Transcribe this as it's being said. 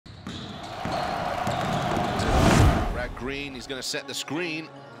Green, he's going to set the screen.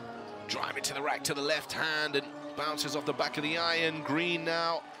 Driving to the rack to the left hand and bounces off the back of the iron. Green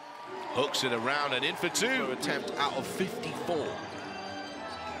now hooks it around and in for two. Attempt out of 54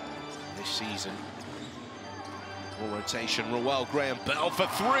 this season. Full rotation, Rowell Graham-Bell for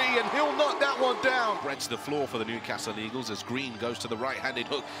three, and he'll knock that one down. Breads the floor for the Newcastle Eagles as Green goes to the right-handed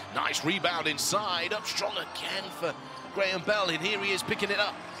hook. Nice rebound inside, up strong again for Graham-Bell, and here he is picking it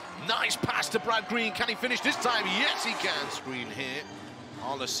up. Nice pass to Brad Green. Can he finish this time? Yes, he can. Screen here.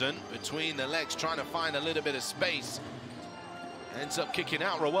 Ollison between the legs, trying to find a little bit of space. Ends up kicking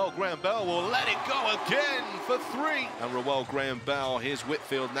out. Rowell Graham-Bell will let it go again for three. And Rowell Graham-Bell, here's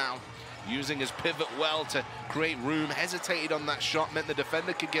Whitfield now, using his pivot well to create room. Hesitated on that shot, meant the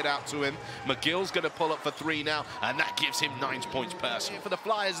defender could get out to him. McGill's going to pull up for three now, and that gives him 9 points personal. For the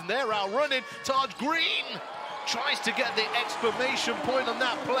Flyers, and they're out running. Taj Green tries to get the exclamation point on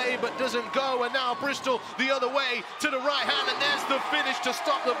that play, but doesn't go. And now Bristol the other way to the right hand, and there's the finish to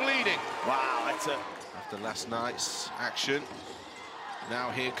stop the bleeding. Wow, that's a... After last night's action,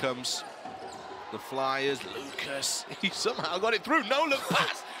 now here comes the Flyers. Lucas, he somehow got it through. No look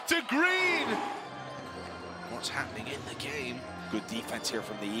pass to Green. What's happening in the game? Good defense here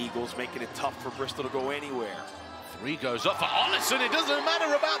from the Eagles, making it tough for Bristol to go anywhere. Three goes up for Ollison. It doesn't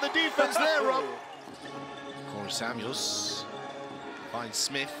matter about the defense there, Rob. Corey Samuels finds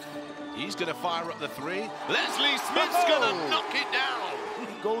Smith. He's going to fire up the three. Leslie Smith's going to knock it down. He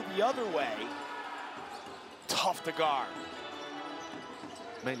can go the other way. Tough to guard.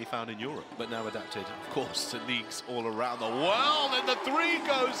 Mainly found in Europe, but now adapted, of course, to leagues all around the world. And the three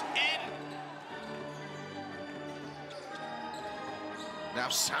goes in. Now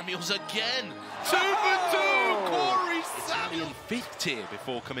Samuels again. 2 for 2. Corey Samuels. Fifth tier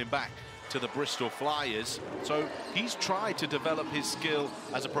before coming back to the Bristol Flyers. So he's tried to develop his skill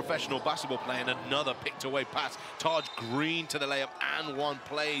as a professional basketball player, and another picked away pass. Taj Green to the layup and one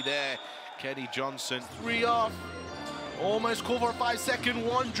play there. Kenny Johnson, 3 off. Almost called for a 5-second,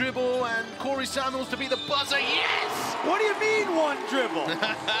 one dribble, and Corey Samuels to be the buzzer. Yes! What do you mean one dribble?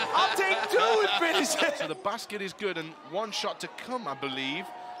 I'll take 2 and finish it. So the basket is good, and one shot to come, I believe.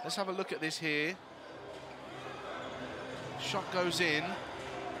 Let's have a look at this here. Shot goes in.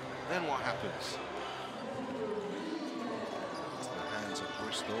 Then what happens? The hands of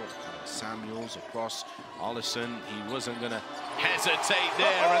Bristol. Samuels across. Ollison, he wasn't going to hesitate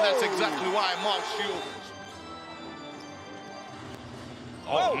there, and that's exactly why Mark Shields.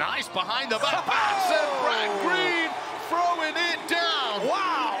 Oh, nice behind the back pass, and Brad Green throwing it down.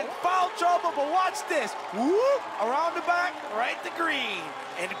 Wow, in foul trouble, but watch this. Whoop, around the back, right to Green.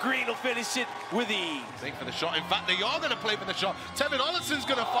 And Green will finish it with ease. Think for the shot. In fact, they are going to play for the shot. Tevin Ollison's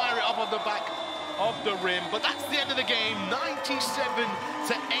going to fire it up on the back of the rim. But that's the end of the game. 97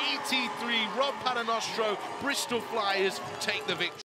 to 83. Rob Paternostro, Bristol Flyers take the victory.